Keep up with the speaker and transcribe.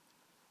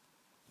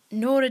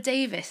Nora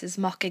Davis's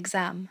mock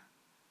exam,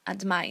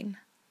 and mine.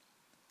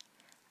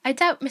 I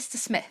doubt Mr.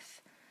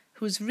 Smith,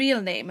 whose real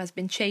name has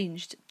been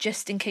changed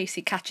just in case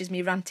he catches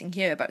me ranting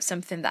here about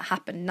something that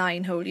happened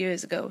 9 whole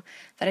years ago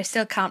that I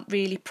still can't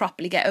really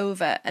properly get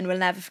over and will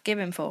never forgive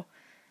him for,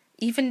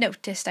 even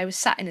noticed I was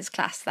sat in his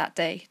class that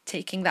day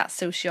taking that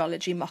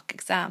sociology mock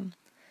exam.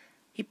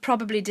 He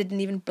probably didn't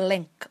even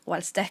blink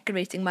whilst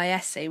decorating my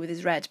essay with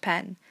his red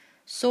pen,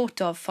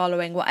 sort of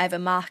following whatever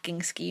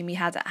marking scheme he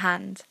had at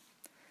hand.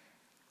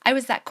 I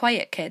was that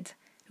quiet kid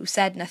who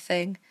said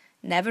nothing,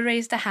 never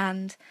raised a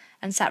hand,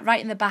 and sat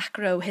right in the back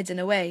row hidden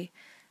away,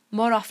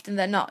 more often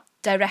than not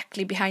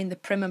directly behind the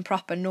prim and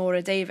proper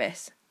Nora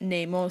Davis,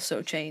 name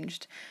also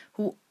changed,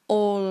 who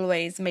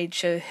always made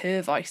sure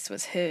her voice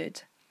was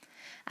heard.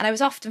 And I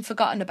was often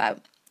forgotten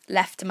about,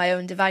 left to my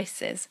own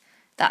devices,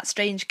 that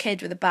strange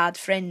kid with a bad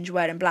fringe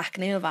wearing black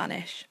nail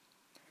varnish.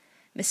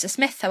 Mr.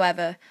 Smith,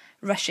 however,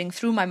 rushing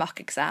through my mock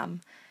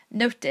exam,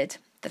 noted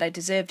that I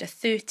deserved a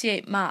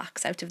 38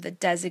 marks out of the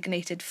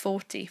designated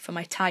 40 for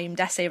my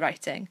timed essay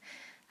writing,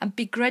 and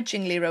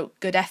begrudgingly wrote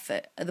good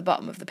effort at the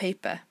bottom of the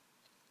paper.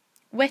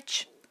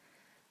 Which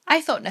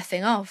I thought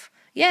nothing of.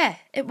 Yeah,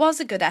 it was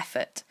a good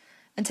effort,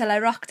 until I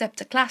rocked up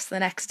to class the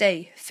next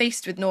day,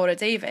 faced with Nora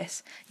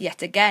Davis,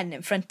 yet again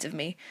in front of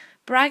me,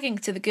 bragging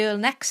to the girl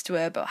next to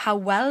her about how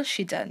well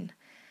she'd done.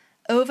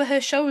 Over her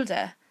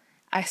shoulder,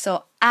 I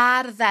saw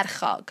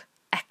ardderchog,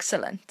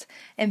 excellent,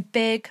 in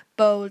big,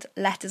 bold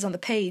letters on the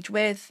page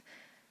with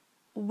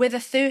a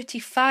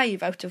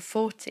 35 out of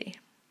 40.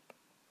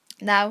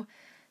 Now,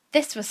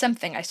 this was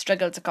something I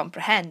struggled to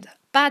comprehend.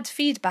 Bad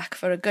feedback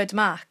for a good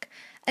mark,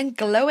 and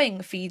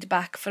glowing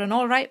feedback for an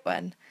all right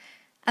one.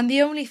 And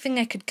the only thing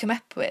I could come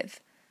up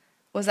with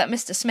was that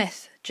Mr.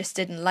 Smith just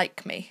didn't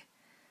like me.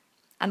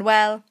 And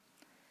well,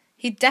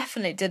 he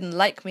definitely didn't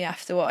like me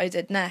after what I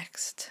did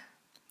next.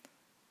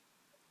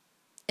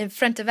 In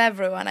front of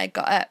everyone, I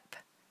got up.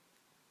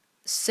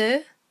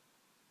 Sir?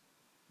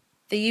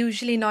 The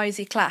usually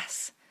noisy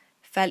class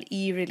fell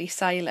eerily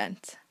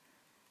silent,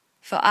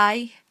 for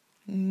I,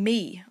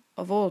 me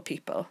of all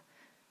people,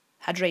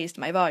 had raised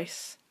my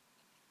voice.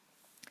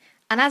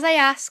 And as I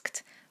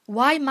asked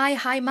why my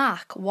high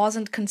mark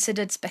wasn't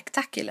considered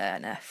spectacular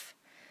enough,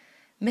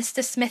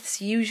 Mr. Smith's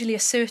usually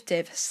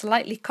assertive,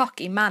 slightly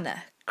cocky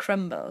manner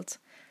crumbled,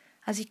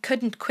 as he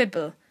couldn't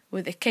quibble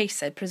with the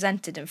case I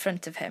presented in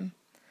front of him.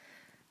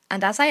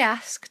 And as I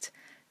asked,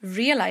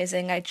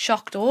 realising I'd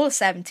shocked all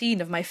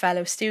 17 of my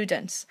fellow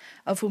students,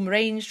 of whom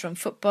ranged from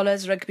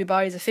footballers, rugby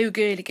boys, a few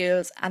girly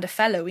girls, and a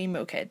fellow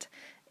emo kid,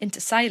 into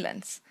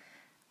silence,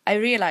 I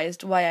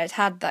realised why I'd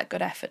had that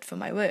good effort for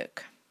my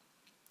work.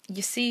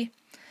 You see,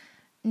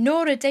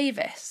 Nora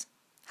Davis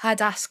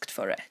had asked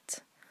for it,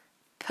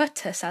 put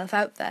herself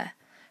out there,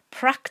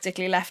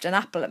 practically left an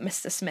apple at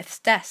Mr. Smith's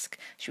desk.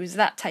 She was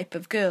that type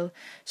of girl,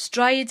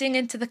 striding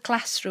into the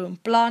classroom,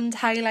 blonde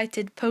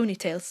highlighted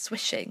ponytail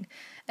swishing,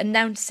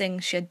 announcing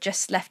she had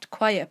just left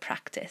choir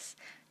practice,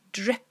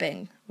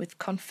 dripping with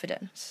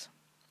confidence.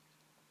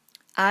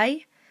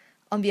 I,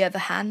 on the other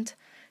hand,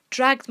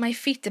 dragged my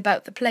feet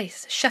about the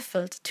place,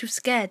 shuffled, too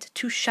scared,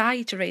 too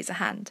shy to raise a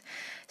hand,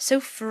 so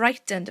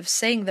frightened of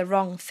saying the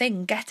wrong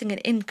thing, getting an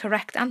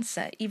incorrect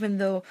answer, even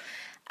though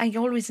I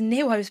always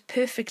knew I was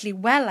perfectly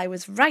well, I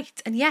was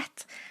right, and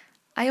yet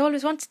I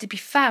always wanted to be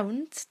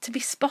found, to be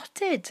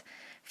spotted,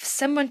 for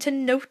someone to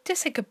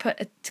notice I could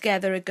put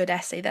together a good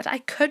essay, that I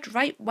could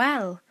write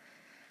well.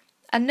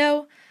 And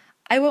no,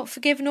 I won't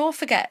forgive nor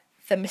forget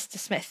that Mr.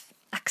 Smith,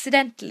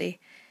 accidentally,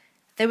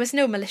 there was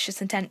no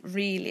malicious intent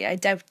really, I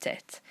doubt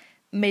it,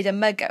 made a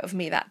mug out of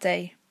me that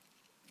day,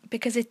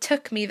 because it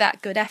took me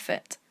that good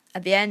effort,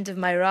 at the end of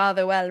my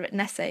rather well-written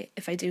essay,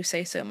 if I do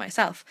say so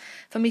myself,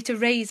 for me to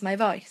raise my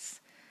voice,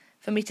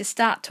 for me to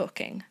start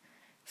talking,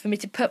 for me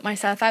to put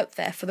myself out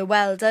there for the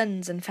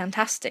well-dones and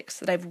fantastics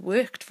that I've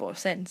worked for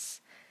since.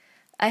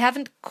 I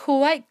haven't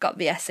quite got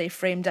the essay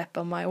framed up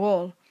on my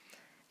wall.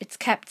 It's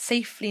kept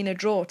safely in a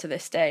drawer to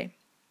this day.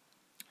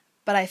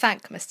 But I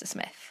thank Mr.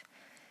 Smith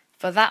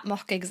for that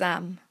mock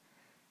exam,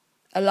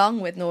 along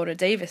with Nora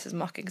Davis's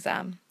mock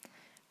exam,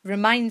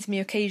 reminds me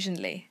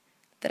occasionally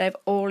that I've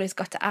always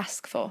got to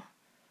ask for,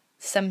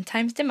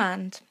 sometimes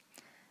demand,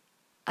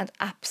 and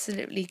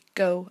absolutely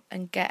go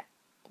and get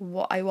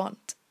what I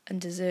want and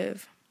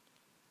deserve.